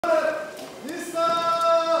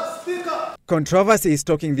Controversy is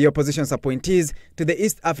stalking the opposition's appointees to the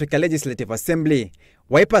East Africa Legislative Assembly.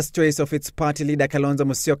 Wiper's choice of its party leader Kalonzo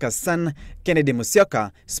Musyoka's son, Kennedy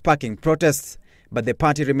Musyoka, sparking protests. But the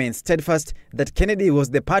party remains steadfast that Kennedy was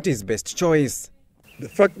the party's best choice. The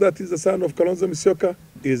fact that he's the son of Kalonzo Musyoka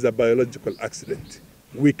is a biological accident.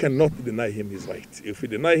 We cannot deny him his right. If we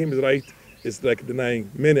deny him his right, it's like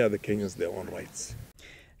denying many other Kenyans their own rights.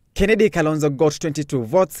 Kennedy Kalonzo got 22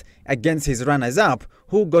 votes against his runners-up,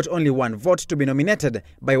 who got only 1 vote to be nominated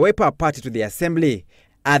by Wiper Party to the Assembly.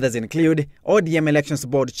 Others include ODM Elections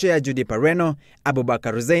Board Chair Judy Pareno,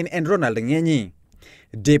 Abubakar Hussein and Ronald Nyenyi.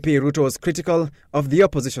 DP Ruto was critical of the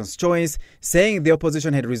opposition's choice, saying the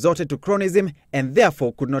opposition had resorted to cronyism and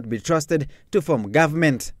therefore could not be trusted to form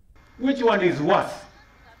government. Which one is worse?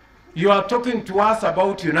 You are talking to us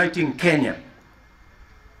about uniting Kenya.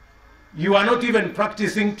 You are not even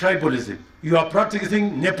practicing tribalism. You are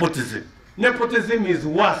practicing nepotism. Nepotism is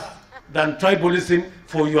worse than tribalism,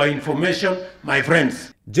 for your information, my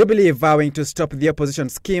friends. Jubilee vowing to stop the opposition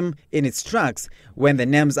scheme in its tracks when the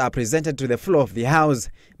names are presented to the floor of the House.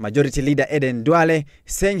 Majority Leader Eden Duale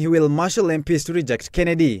saying he will marshal MPs to reject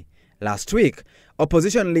Kennedy. Last week,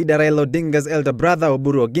 opposition leader Raila Odinga's elder brother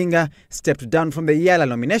Oburu Oginga stepped down from the EALA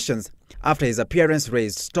nominations after his appearance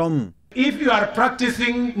raised storm. If you are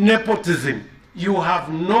practicing nepotism, you have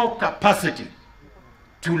no capacity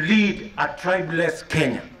to lead a tribeless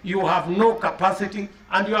Kenya. You have no capacity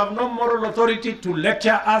and you have no moral authority to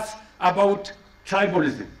lecture us about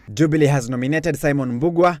tribalism. Jubilee has nominated Simon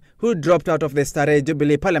Mbugua, who dropped out of the Starehe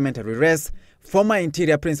Jubilee parliamentary race, former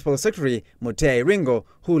Interior Principal Secretary Mutea Iringo,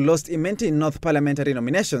 who lost Imenti North parliamentary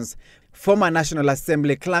nominations, former National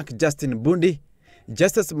Assembly Clerk Justin Bundi,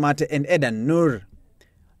 Justice Mate and Edan Nur.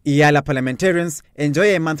 EALA parliamentarians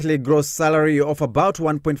enjoy a monthly gross salary of about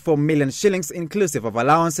 1.4 million shillings inclusive of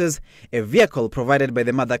allowances, a vehicle provided by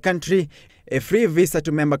the mother country, a free visa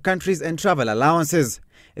to member countries and travel allowances.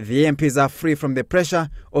 The MPs are free from the pressure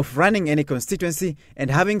of running any constituency and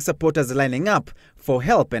having supporters lining up for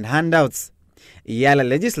help and handouts. EALA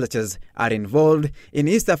legislatures are involved in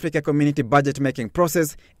East Africa community budget making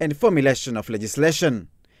process and formulation of legislation.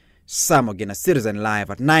 Sam Ogina, Citizen Live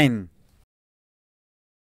at 9.